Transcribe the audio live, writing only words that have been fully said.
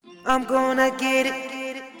I'm gonna get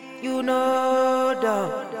it, you know,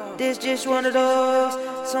 dawg. This just one of those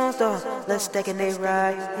songs, dawg. Let's stacking it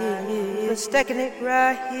right here. Let's stacking it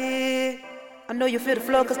right here. I know you feel the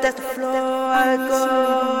flow, cause that's the flow I go,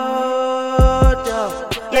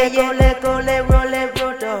 dawg. Yeah, let go, let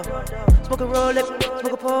roll, dawg. Smoke a roll it,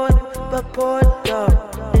 smoke a pour it,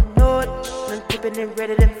 dawg. They know it, I'm keeping it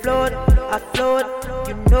ready, then flow it. I flow it,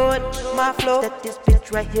 you know it, my flow. That this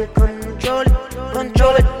bitch right here, control it.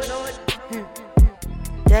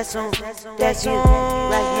 That's on, right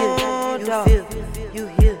here. You feel, you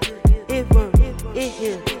hear, it work, it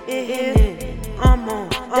heal, it here. I'm on,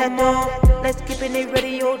 let's keep it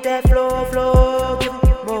ready, yo, that flow, give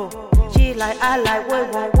me more. She like, I like,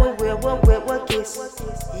 what kiss.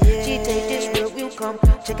 Yeah. She take this real, you come,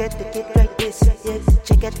 check out the kick like this. Yeah,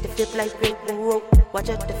 check out the flip like Rick, whoa. Watch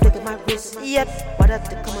out the flick of my wrist. Yep, why not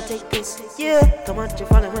to come and take this? Yeah, come on, you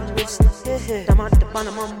follow on the wrist. Yeah, come on, the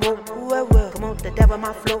bottom of my whoa. Come on, the devil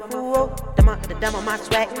my flow, whoa. Come on, the devil my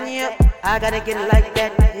swag. Yeah, I gotta get it like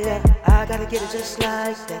that. Yeah, I gotta get it just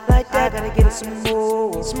like that. I gotta get it some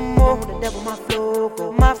more. The devil my flow,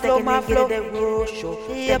 go. My flow, get it that road show.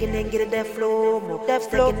 Stacking and get it that flow, more.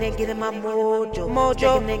 Stacking and get it my mojo.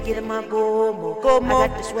 Stacking and get it my go more. I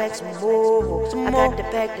got the swag some more. I got the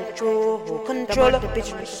pack the controller. The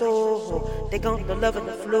bitch with soul. They gon' love in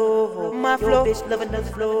the flow. My flow, bitch loving the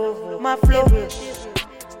flow. My flow,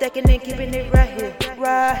 stacking and keeping it right here.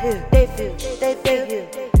 They feel here.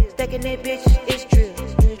 Stacking it, bitch, it's true,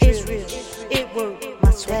 it's real, it work.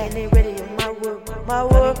 My swag ain't ready on my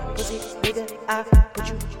work. Pussy nigga, I put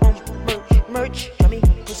you on merch. Try me,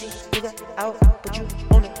 pussy nigga, I'll put you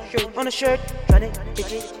on a shirt. Tryna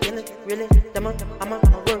bitches, feeling really, I'ma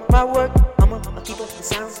work my work. I'ma keep up the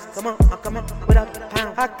sounds. Come on, without the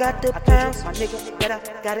pound. I got the pounds, my nigga, that I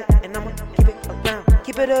got it, and I'ma keep it around.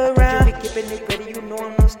 Keep it around, we keeping it ready. You know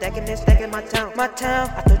I'm not stacking my town.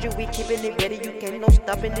 I told you we keeping it ready. You can't no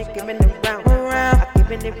stopping it, giving it around. I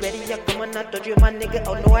keeping it ready. Yeah, come on, I told you my nigga.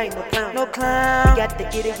 Oh no, I ain't no clown. We got to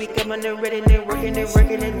get it. We coming in ready, and working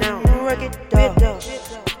it now. Work it, dog.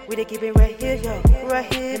 We they keep it right here, yo.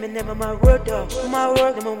 Right here. Never my word, dog. My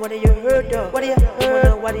word. Never what do you heard, dog? What do you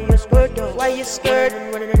heard? Why do you skirt, dog? Why you skirt?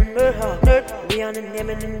 Running in nerd. We on the name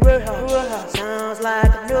and word, sounds like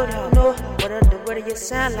a nerd, no. What do you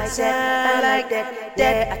sound like that? I like that.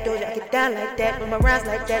 Yeah, I told you I get down like that. With my rounds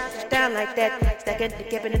like that, down like that. Stacking the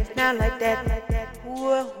keeping it down like that.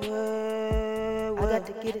 Whoa. I got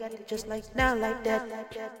to get it just like now like that.